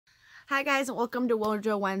Hi guys, and welcome to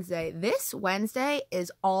Wojo Wednesday. This Wednesday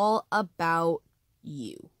is all about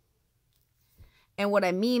you. And what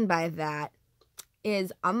I mean by that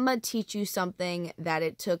is I'm going to teach you something that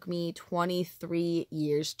it took me 23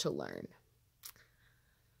 years to learn.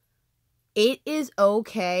 It is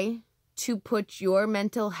okay to put your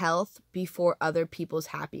mental health before other people's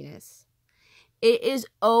happiness. It is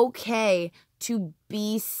okay to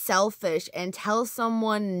be selfish and tell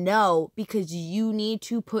someone no because you need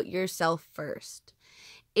to put yourself first.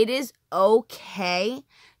 It is okay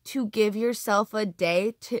to give yourself a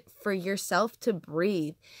day for yourself to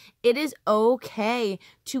breathe. It is okay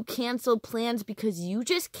to cancel plans because you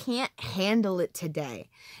just can't handle it today.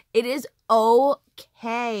 It is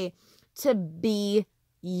okay to be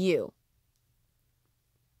you.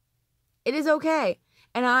 It is okay.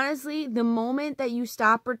 And honestly, the moment that you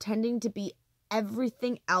stop pretending to be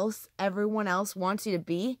everything else everyone else wants you to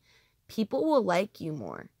be, people will like you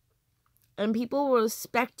more. And people will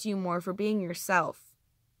respect you more for being yourself.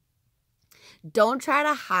 Don't try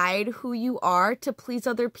to hide who you are to please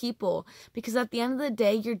other people, because at the end of the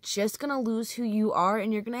day, you're just going to lose who you are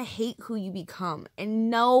and you're going to hate who you become. And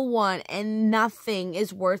no one and nothing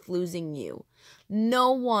is worth losing you.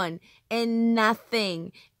 No one and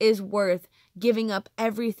nothing is worth giving up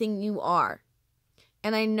everything you are.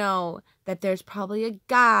 And I know that there's probably a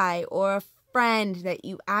guy or a friend that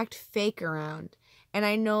you act fake around. And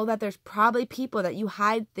I know that there's probably people that you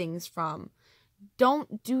hide things from.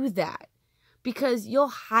 Don't do that. Because you'll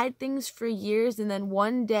hide things for years and then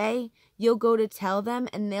one day you'll go to tell them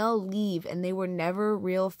and they'll leave and they were never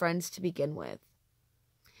real friends to begin with.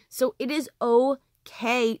 So it is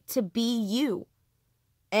okay to be you.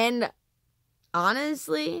 And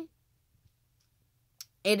honestly,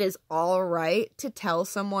 it is all right to tell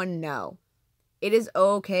someone no. It is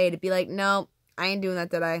okay to be like, no, I ain't doing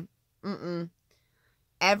that today.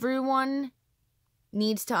 Everyone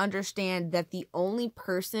needs to understand that the only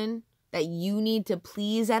person that you need to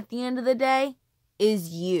please at the end of the day is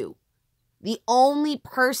you. The only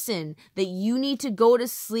person that you need to go to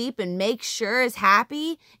sleep and make sure is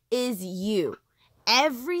happy is you.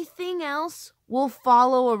 Everything else will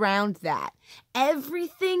follow around that.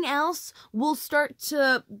 Everything else will start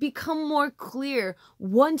to become more clear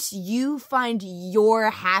once you find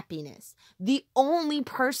your happiness. The only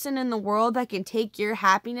person in the world that can take your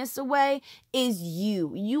happiness away is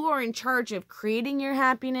you. You are in charge of creating your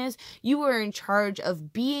happiness. You are in charge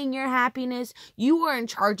of being your happiness. You are in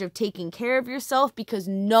charge of taking care of yourself because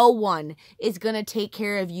no one is going to take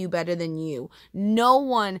care of you better than you. No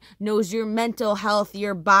one knows your mental health,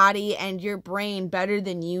 your body, and your brain better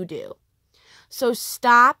than you do. So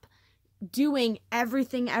stop doing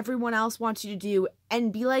everything everyone else wants you to do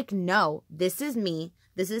and be like, no, this is me.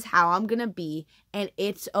 This is how I'm going to be, and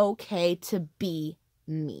it's okay to be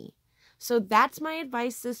me. So that's my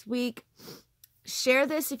advice this week. Share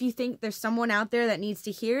this if you think there's someone out there that needs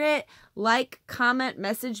to hear it. Like, comment,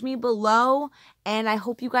 message me below, and I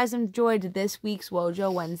hope you guys enjoyed this week's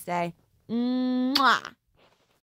Wojo Wednesday. Mwah!